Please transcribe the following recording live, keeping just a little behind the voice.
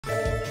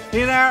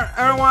Hey there,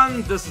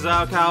 everyone, this is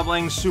Cow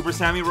playing Super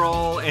Sami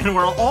Roll, and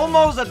we're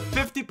almost at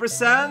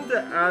 50%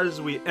 as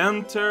we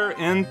enter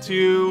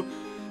into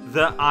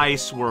the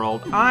ice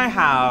world. I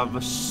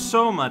have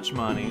so much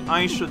money,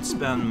 I should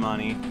spend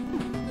money.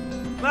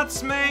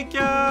 Let's make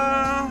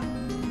Bud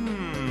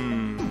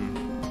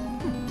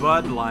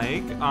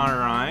Like,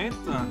 alright.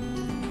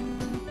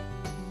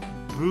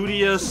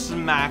 Bootius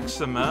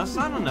Maximus,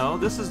 I don't know,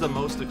 this is the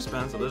most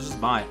expensive, let's just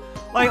buy it.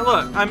 Like,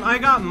 look, I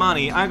got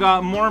money. I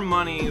got more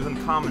money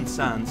than common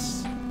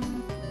sense.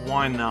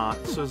 Why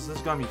not? So is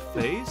this gonna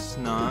be face?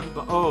 None.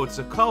 But oh, it's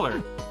a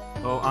color.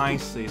 Oh, I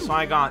see. So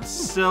I got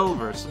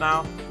silver. So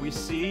now we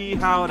see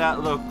how that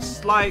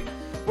looks like.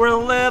 We're a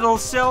little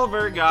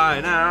silver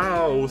guy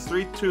now.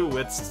 3-2.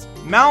 It's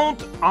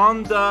Mount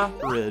on the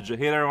Ridge. Hey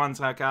there, everyone.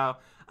 Cow.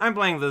 I'm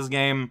playing this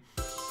game.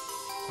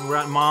 We're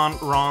at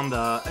Mont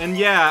Ronda, and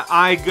yeah,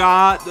 I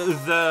got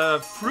the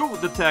fruit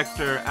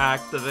detector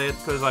activated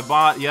because I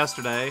bought it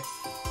yesterday,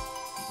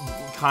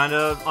 kind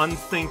of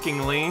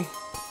unthinkingly.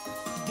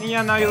 And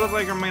yeah, now you look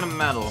like you're made of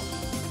metal.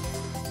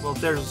 Well,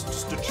 there's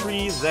just a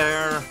tree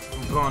there.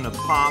 I'm gonna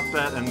pop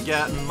it and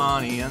get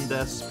money and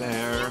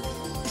despair.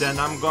 Then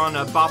I'm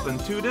gonna bop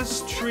into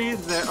this tree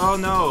there. Oh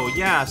no,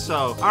 yeah,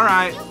 so,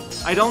 alright.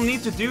 I don't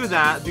need to do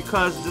that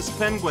because this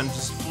penguin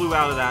just flew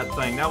out of that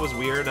thing. That was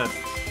weird.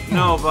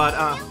 No, but,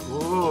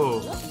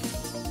 whoa.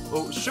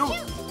 Oh, shoot.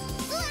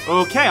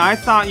 Okay, I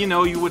thought, you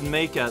know, you would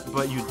make it,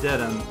 but you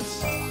didn't.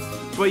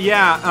 But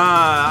yeah,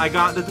 I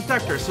got the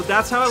detector, so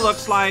that's how it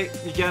looks like.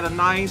 You get a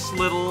nice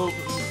little,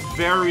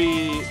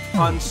 very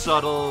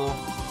unsubtle,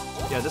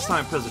 yeah, this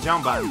time press the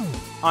jump button.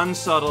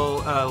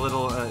 Unsubtle,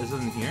 little, is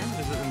it in here?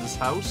 Is it in this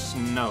house?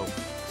 No.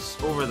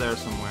 It's over there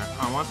somewhere.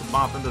 I want to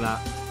bop into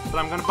that, but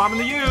I'm gonna bop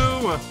into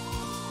you!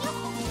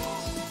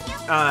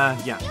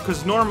 Yeah,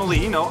 because normally,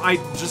 you know, I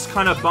just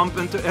kind of bump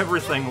into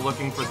everything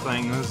looking for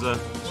things.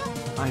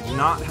 I do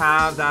not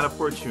have that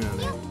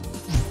opportunity.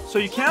 So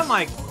you can,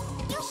 like,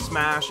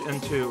 smash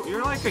into...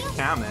 You're like a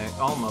Kamek,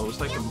 almost.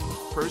 Like a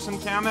person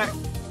Kamek?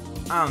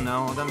 I don't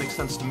know, that makes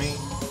sense to me.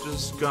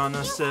 Just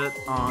gonna sit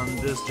on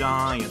this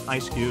giant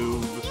ice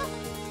cube.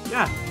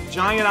 Yeah,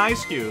 giant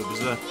ice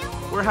cubes.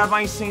 Where have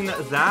I seen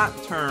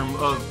that term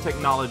of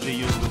technology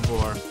used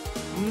before?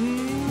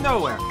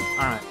 Nowhere.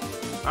 Alright.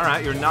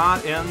 Alright, you're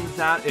not in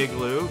that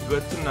igloo.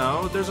 Good to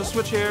know. There's a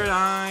switch here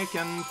I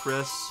can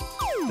press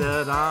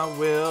that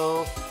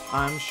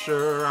I'm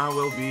sure I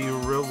will be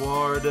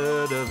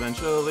rewarded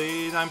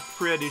eventually. I'm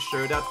pretty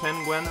sure that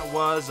penguin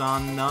was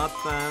on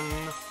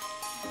nothing.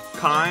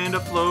 Kinda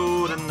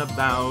floating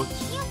about.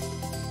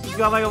 He's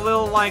got like a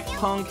little like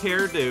punk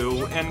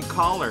hairdo and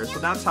collar, so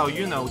that's how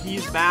you know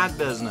he's bad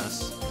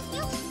business.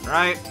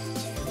 Right?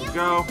 Here we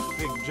go.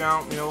 Big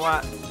jump. You know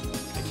what?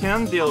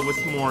 Can deal with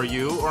more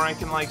you, or I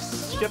can like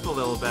skip a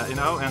little bit, you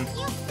know, and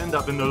end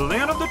up in the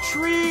land of the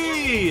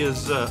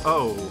trees!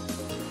 Oh.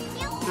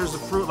 There's a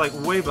fruit like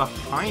way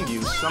behind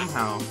you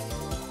somehow.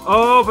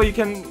 Oh, but you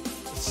can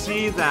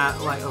see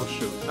that, like, oh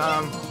shoot.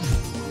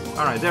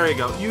 Alright, there you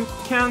go. You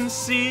can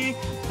see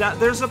that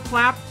there's a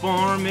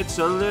platform, it's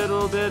a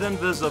little bit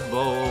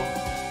invisible.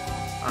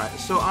 Alright,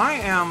 so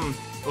I am...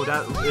 Oh,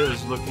 that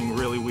is looking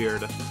really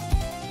weird.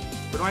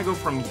 Where do I go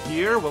from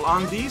here? Well,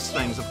 on these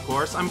things, of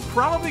course. I'm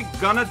probably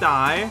gonna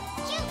die,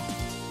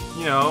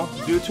 you know,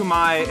 due to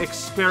my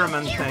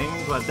experimenting,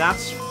 but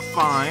that's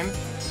fine.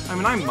 I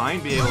mean, I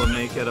might be able to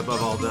make it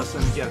above all this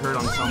and get hurt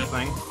on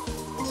something.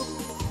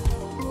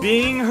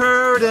 Being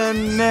hurt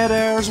in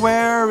midair's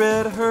where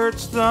it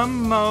hurts the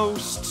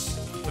most.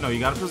 But no,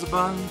 you gotta press a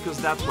button, because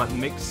that's what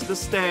makes the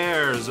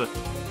stairs.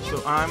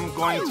 So I'm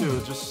going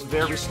to just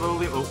very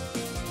slowly... Oh,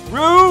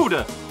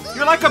 rude!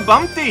 You're like a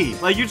bumpty!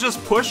 Like, you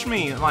just push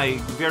me, like,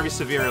 very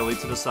severely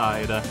to the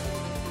side.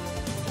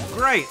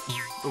 Great!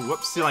 Oh,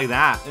 whoops, see, like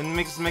that. It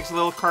makes a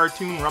little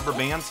cartoon rubber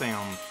band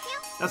sound.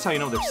 That's how you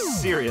know they're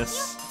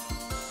serious.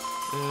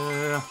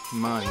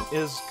 Money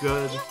is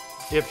good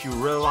if you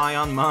rely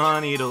on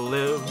money to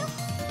live.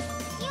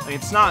 I mean,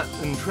 it's not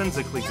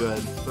intrinsically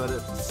good, but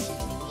it's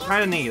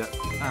kind of neat.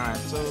 Alright,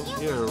 so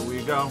here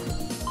we go.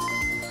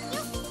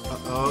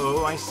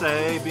 Uh-oh, I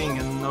say, being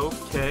in an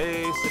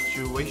okay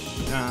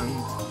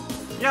situation.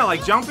 Yeah,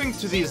 like jumping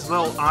to these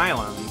little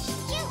islands,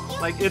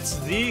 like it's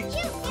the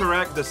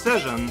correct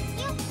decision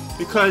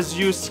because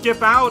you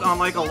skip out on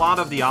like a lot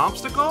of the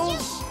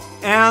obstacles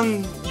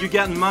and you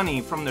get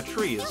money from the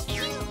trees.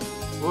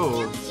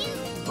 Whoa.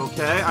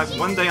 Okay,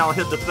 one day I'll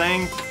hit the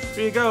thing.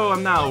 Here you go,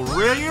 I'm now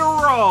ready to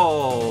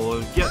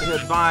roll. Get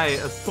hit by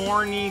a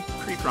thorny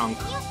tree trunk.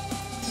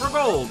 For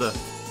gold.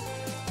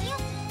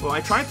 Well,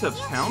 I tried to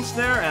pounce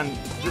there and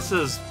this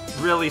is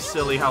really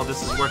silly how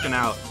this is working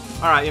out.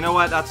 Alright, you know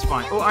what? That's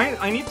fine. Oh,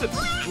 I need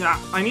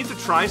to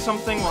try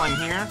something while I'm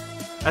here.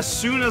 As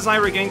soon as I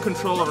regain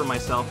control over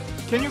myself.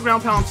 Can you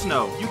ground pound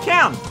snow? You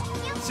can!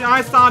 See,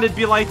 I thought it'd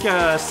be like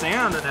a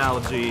sand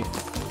analogy.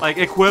 Like,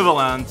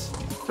 equivalent.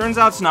 Turns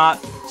out it's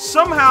not.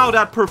 Somehow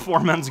that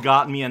performance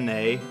got me an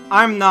A.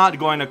 I'm not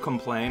going to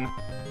complain.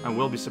 I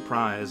will be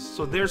surprised.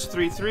 So there's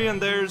 3-3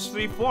 and there's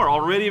 3-4.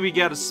 Already we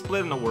get a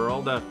split in the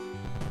world.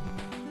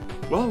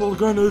 Well, we're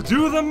gonna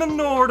do them in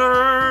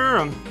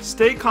order.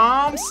 Stay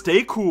calm,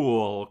 stay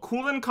cool.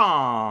 Cool and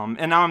calm.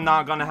 And now I'm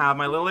not gonna have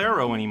my little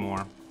arrow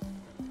anymore.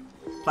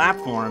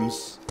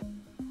 Platforms.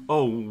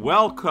 Oh,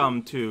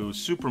 welcome to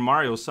Super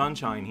Mario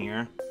Sunshine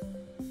here.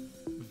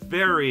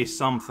 Very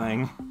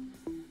something.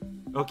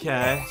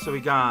 Okay, so we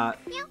got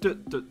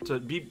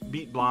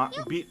beat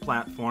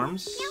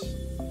platforms.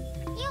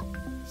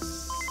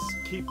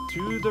 Keep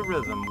to the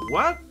rhythm.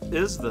 What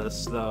is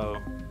this though?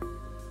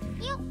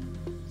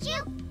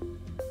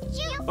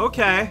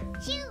 Okay.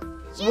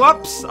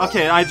 Whoops.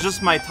 Okay,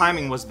 my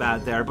timing was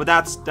bad there, but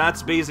that's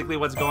basically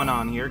what's going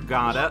on here.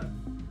 Got it.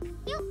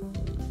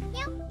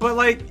 But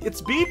like, it's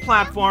beat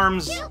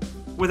platforms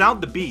without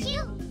the beat.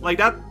 Like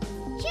that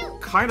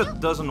kind of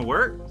doesn't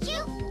work.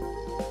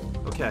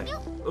 Okay.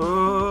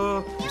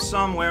 I'm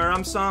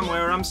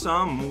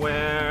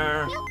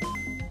somewhere.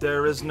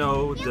 There is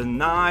no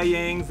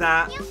denying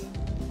that.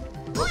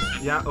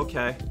 Yeah,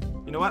 okay.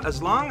 You know what?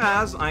 As long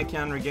as I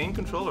can regain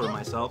control over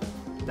myself,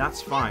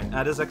 that's fine.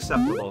 That is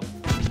acceptable.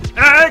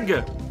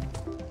 Egg!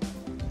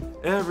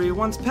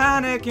 Everyone's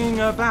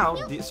panicking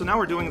about the... So now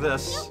we're doing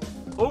this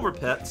over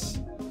pits.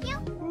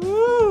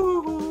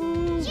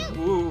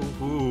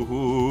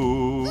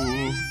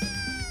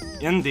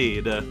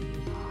 Indeed.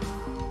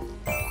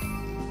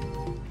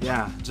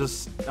 Yeah,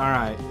 just...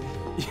 Alright.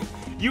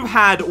 You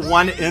had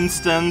one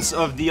instance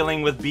of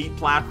dealing with beat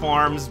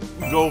platforms.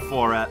 Go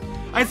for it.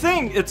 I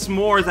think it's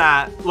more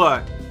that...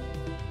 Look.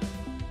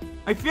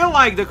 I feel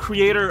like the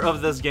creator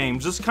of this game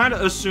just kind of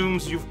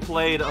assumes you've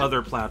played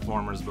other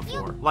platformers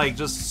before. Like,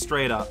 just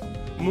straight up.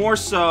 More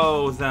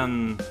so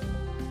than...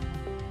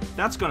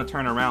 That's gonna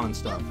turn around and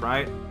stuff,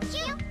 right?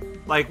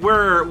 Like,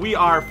 we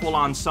are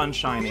full-on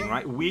sunshining,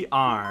 right? We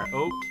are.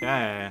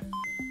 Okay.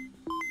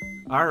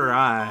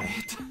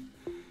 Alright.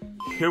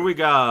 Here we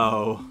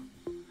go.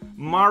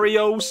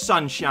 Mario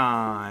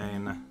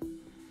Sunshine.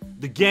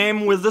 The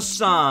game with the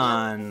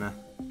sun.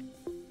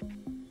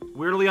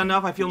 Weirdly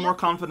enough, I feel more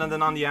confident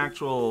than on the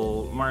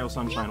actual Mario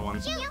Sunshine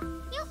one.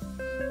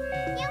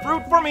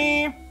 Fruit for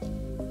me!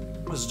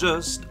 Was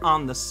just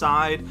on the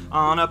side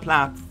on a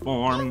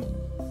platform.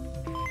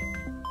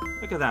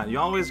 Look at that, you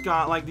always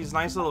got like these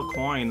nice little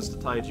coins to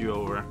tide you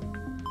over.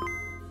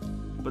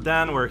 But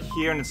then we're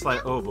here and it's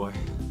like, oh boy.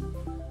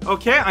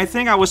 Okay, I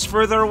think I was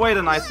further away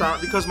than I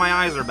thought because my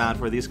eyes are bad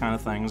for these kind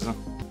of things.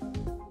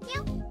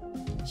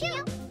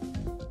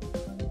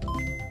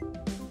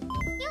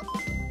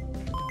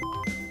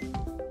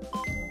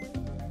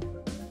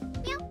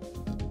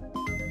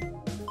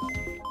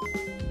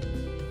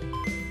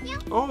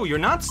 Oh, you're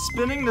not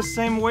spinning the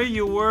same way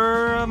you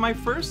were my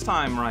first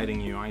time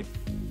riding you, I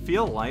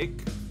feel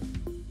like.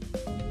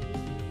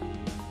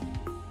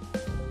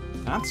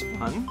 That's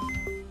fun.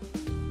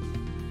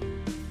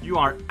 You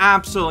are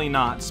absolutely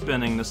not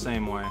spinning the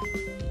same way.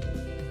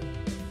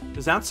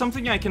 Is that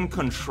something I can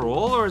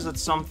control, or is it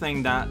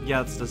something that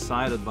gets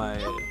decided by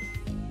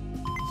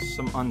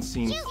some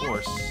unseen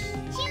force?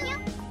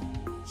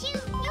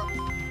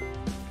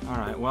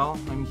 Alright, well,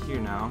 I'm here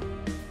now.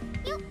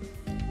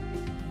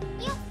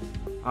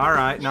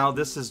 Alright, now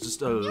this is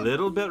just a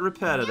little bit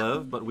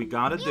repetitive, but we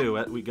gotta do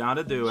it, we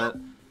gotta do it.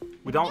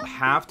 We don't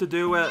have to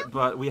do it,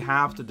 but we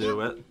have to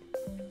do it.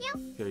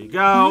 Here you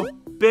go.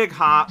 Big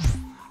hop.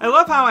 I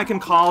love how I can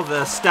call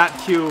this stat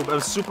cube a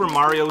Super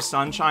Mario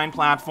Sunshine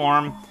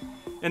platform,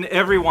 and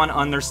everyone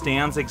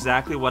understands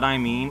exactly what I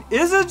mean.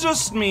 Is it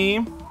just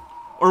me,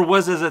 or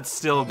was it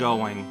still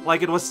going?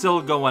 Like it was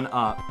still going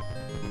up.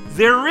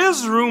 There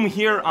is room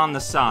here on the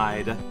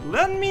side.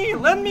 Let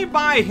me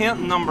buy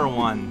hint number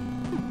 1.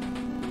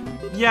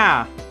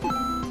 Yeah.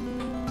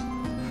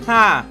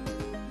 Ha.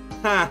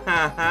 Ha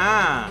ha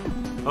ha.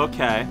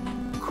 Okay.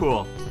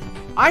 Cool.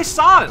 I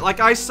saw it.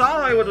 Like, I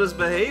saw how it was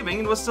behaving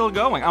and was still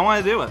going. I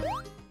want to do it.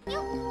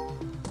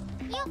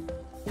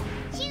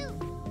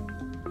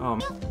 Oh.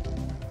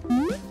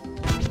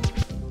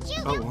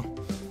 Oh.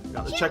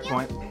 Got the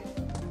checkpoint.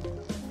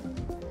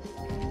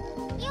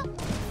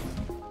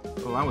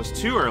 Oh, that was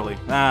too early.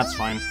 That's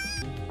fine.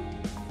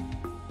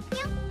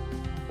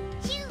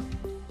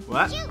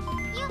 What?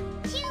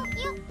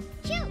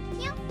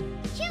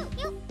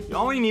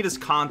 All you need is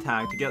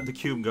contact to get the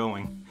cube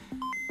going.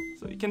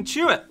 So you can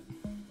chew it.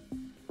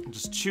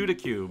 Just chew the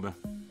cube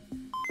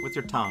with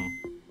your tongue.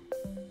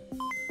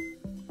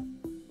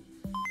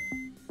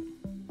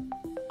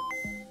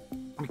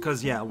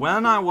 Because yeah,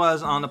 when I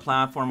was on the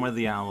platform with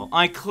the owl,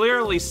 I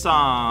clearly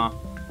saw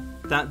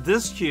that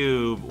this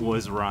cube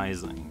was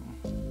rising.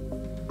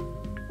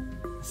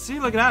 See,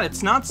 look at that,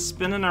 it's not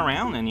spinning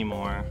around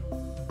anymore.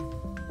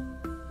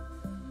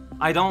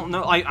 I don't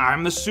know, like,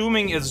 I'm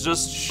assuming it's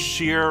just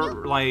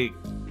sheer, like,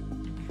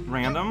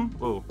 random?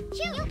 Whoa.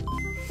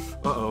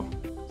 Uh-oh.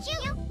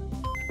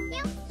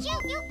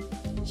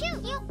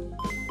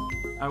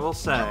 I will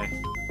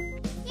say,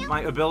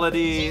 my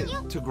ability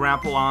to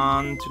grapple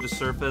on to the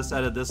surface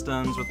at a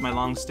distance with my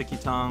long sticky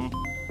tongue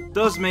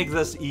does make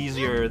this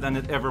easier than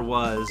it ever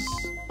was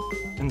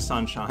in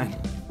Sunshine.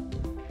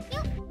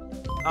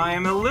 I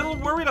am a little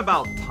worried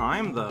about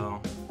time, though.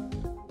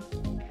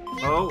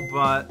 Oh,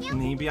 but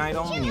maybe I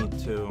don't need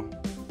to.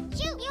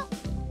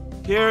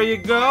 Here you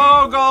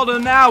go,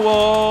 golden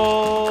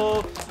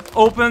owl!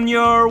 Open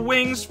your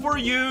wings for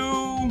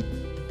you!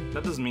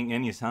 That doesn't make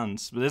any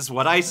sense, but it's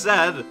what I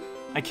said.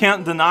 I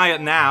can't deny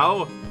it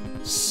now.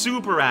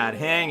 Super rad,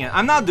 hang it.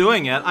 I'm not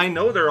doing it. I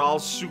know they're all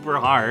super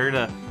hard.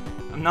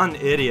 I'm not an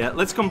idiot.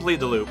 Let's complete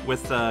the loop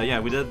with, yeah,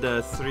 we did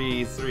the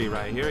 3-3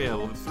 right here. Yeah,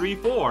 well,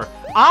 3-4.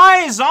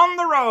 Eyes on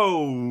the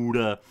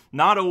road!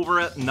 Not over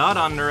it, not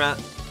under it.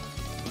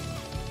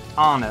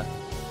 On it.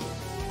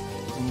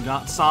 We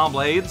got saw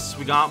blades,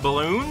 we got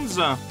balloons,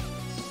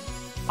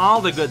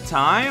 all the good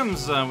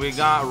times. We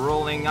got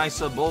rolling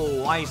ice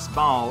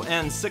ball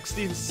in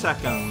 60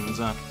 seconds.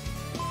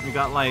 We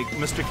got like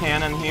Mr.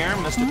 Cannon here,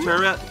 Mr.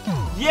 Turret.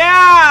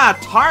 Yeah!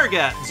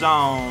 Target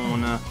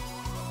zone!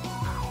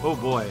 Oh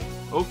boy.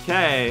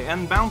 Okay,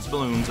 and bounce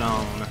balloon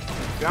zone.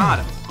 Got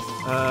it.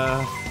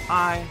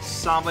 I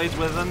saw blades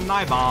with an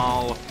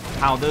eyeball.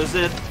 How does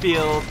it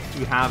feel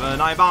to have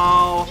an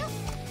eyeball?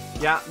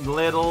 Yeah,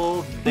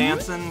 little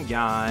dancing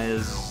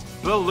guys.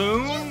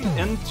 Balloon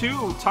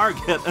into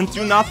target,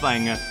 into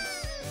nothing.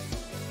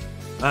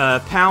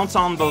 Pounce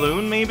on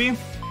balloon, maybe?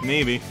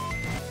 Maybe.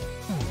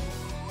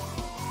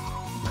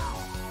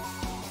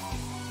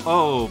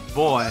 Oh,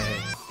 boy.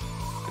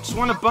 I just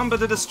want to bump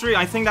into this tree.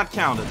 I think that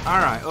counted.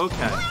 Alright,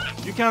 okay.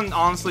 You can,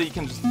 honestly, you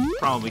can just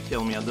probably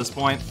kill me at this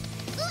point.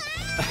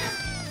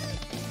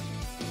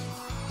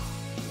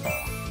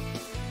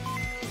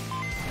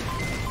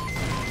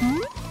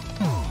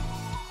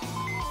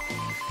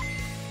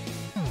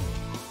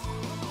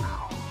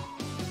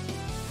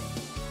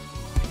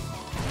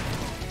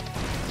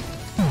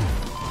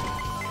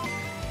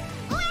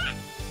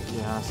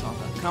 Yeah, I saw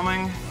that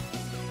coming.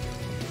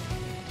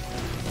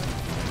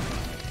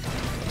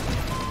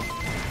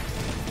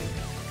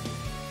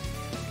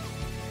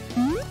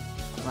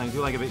 Like,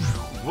 do like a big.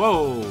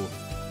 Whoa!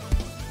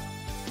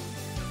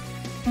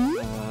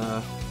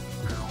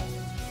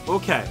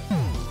 Okay.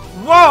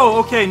 Whoa!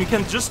 Okay, and you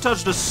can just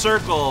touch the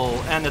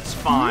circle and it's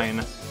fine.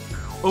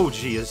 Oh,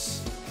 jeez.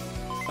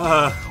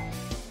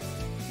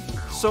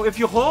 So if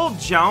you hold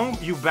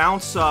jump, you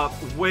bounce up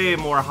way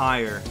more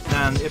higher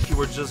than if you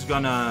were just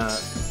gonna,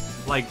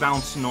 like,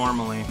 bounce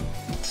normally.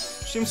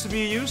 Seems to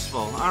be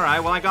useful.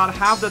 Alright, well, I got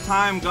half the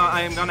time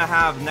I am gonna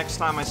have next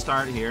time I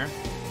start here.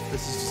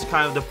 This is just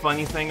kind of the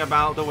funny thing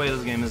about the way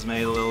this game is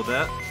made a little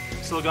bit.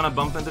 Still gonna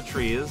bump into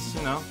trees,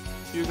 you know.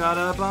 You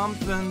gotta bump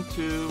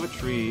into a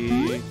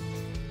tree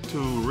to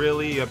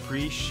really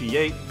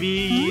appreciate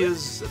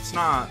bees. It's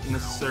not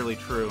necessarily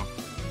true.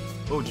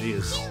 Oh,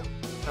 jeez.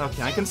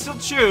 Okay, I can still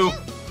chew.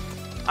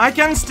 I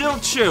can still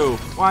chew.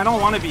 Well, I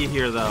don't want to be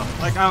here, though.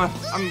 Like, I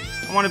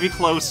want to be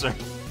closer.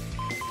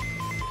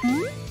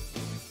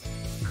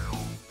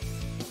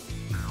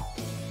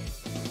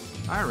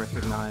 I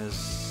recognize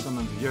some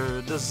of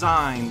your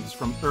designs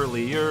from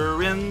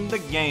earlier in the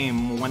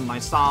game when I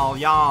saw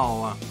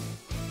y'all.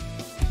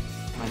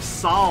 I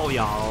saw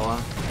y'all.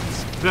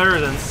 It's better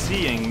than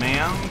seeing,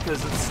 man,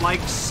 because it's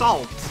like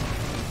salt.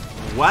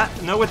 What?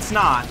 No, it's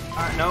not.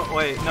 Alright, no,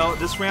 wait, no,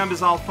 this ramp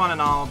is all fun and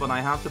all, but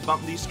I have to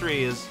bump these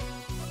trees.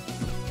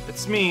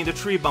 It's me, the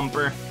tree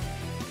bumper.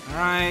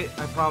 Alright,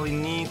 I probably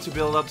need to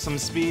build up some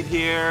speed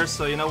here,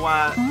 so you know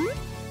what?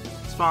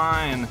 It's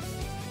fine.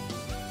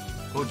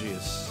 Oh,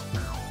 jeez.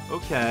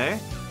 Okay.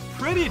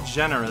 Pretty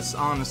generous,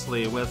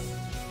 honestly, with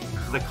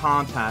the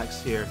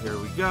contacts here. Here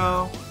we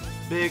go.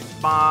 Big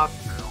Bop,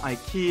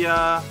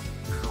 IKEA.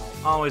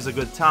 Always a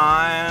good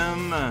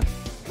time.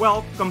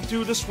 Welcome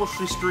to the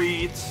Swooshy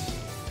Street.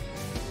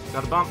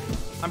 Gotta bump.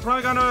 I'm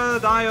probably gonna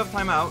die of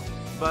timeout,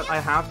 but I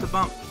have to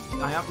bump.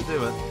 I have to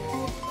do it.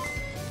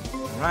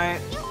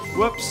 Alright.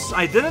 Whoops.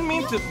 I didn't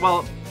mean to.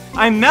 Well,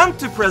 I meant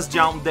to press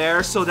jump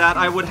there so that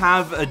I would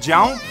have a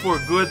jump for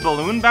good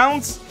balloon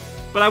bounce.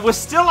 But I was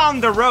still on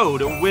the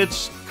road,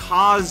 which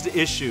caused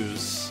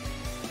issues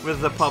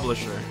with the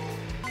publisher.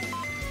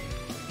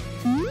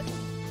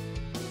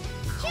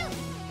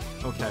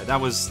 Okay,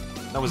 that was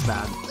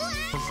bad.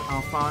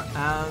 As far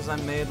as I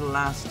made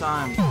last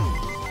time.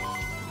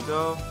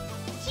 Go.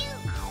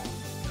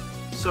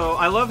 So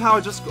I love how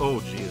it just. Oh,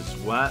 jeez,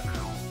 what?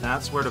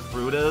 That's where the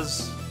fruit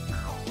is.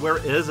 Where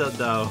is it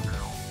though?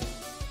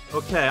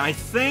 Okay, I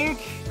think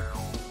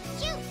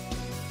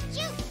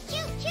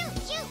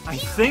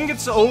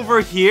it's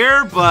over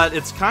here, but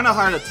it's kind of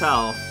hard to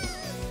tell.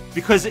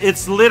 Because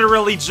it's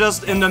literally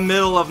just in the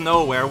middle of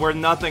nowhere where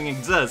nothing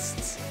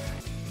exists.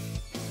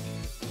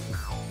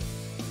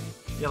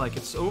 Yeah, like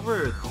it's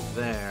over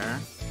there.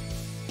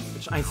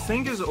 Which I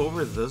think is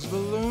over this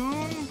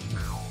balloon?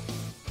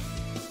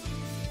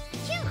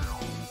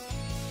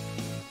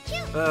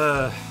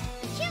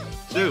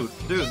 Dude.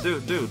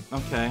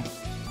 Okay.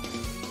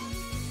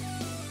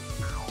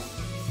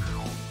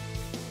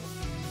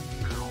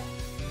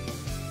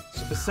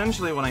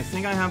 Essentially, what I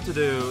think I have to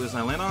do is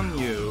I land on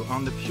you,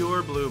 on the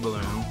pure blue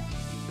balloon,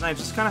 and I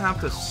just kind of have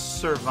to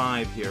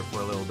survive here for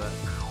a little bit.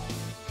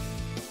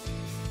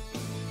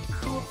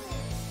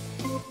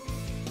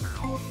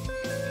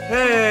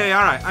 Hey,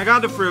 alright, I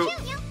got the fruit.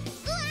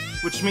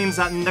 which means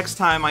that next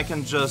time I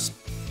can just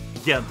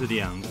get to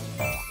the end.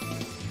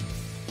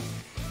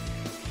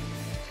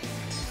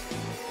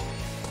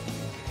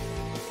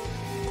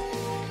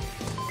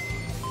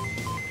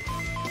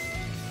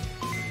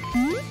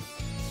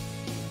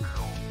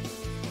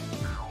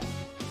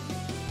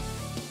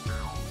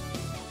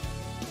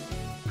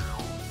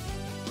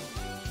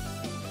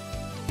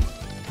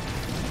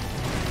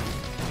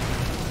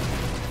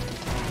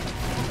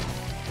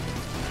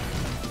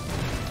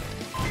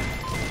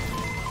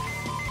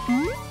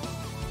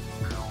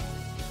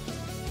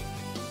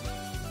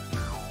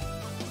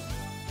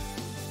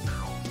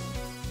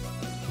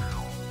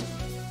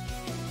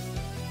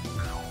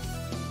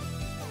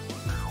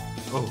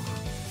 Oh,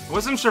 I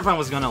wasn't sure if I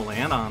was gonna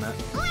land on it.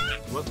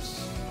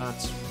 Whoops,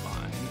 that's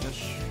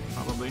fine-ish,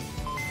 probably.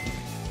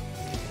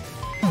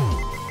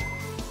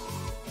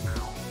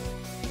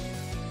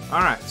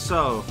 Alright,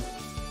 so...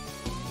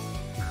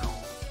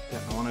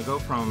 yeah, I want to go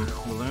from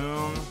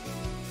balloon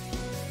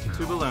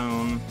to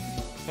balloon.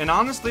 And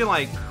honestly,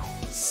 like,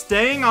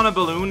 staying on a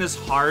balloon is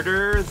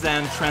harder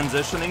than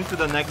transitioning to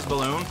the next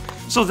balloon.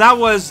 So that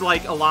was,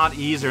 like, a lot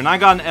easier. And I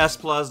got an S+,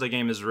 the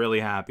game is really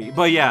happy.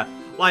 But yeah,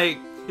 like...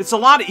 it's a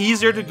lot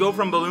easier to go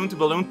from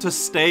balloon to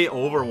stay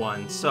over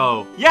one.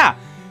 So, yeah,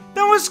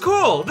 that was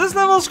cool. This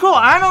level's cool.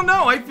 I don't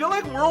know. I feel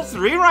like World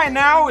 3 right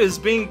now is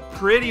being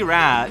pretty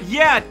rad.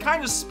 Yeah, it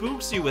kind of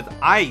spooks you with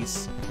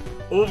ice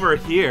over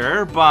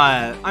here,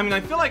 but, I mean,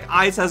 I feel like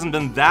ice hasn't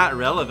been that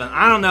relevant.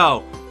 I don't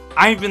know.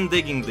 I've been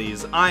digging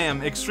these. I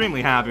am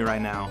extremely happy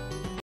right now.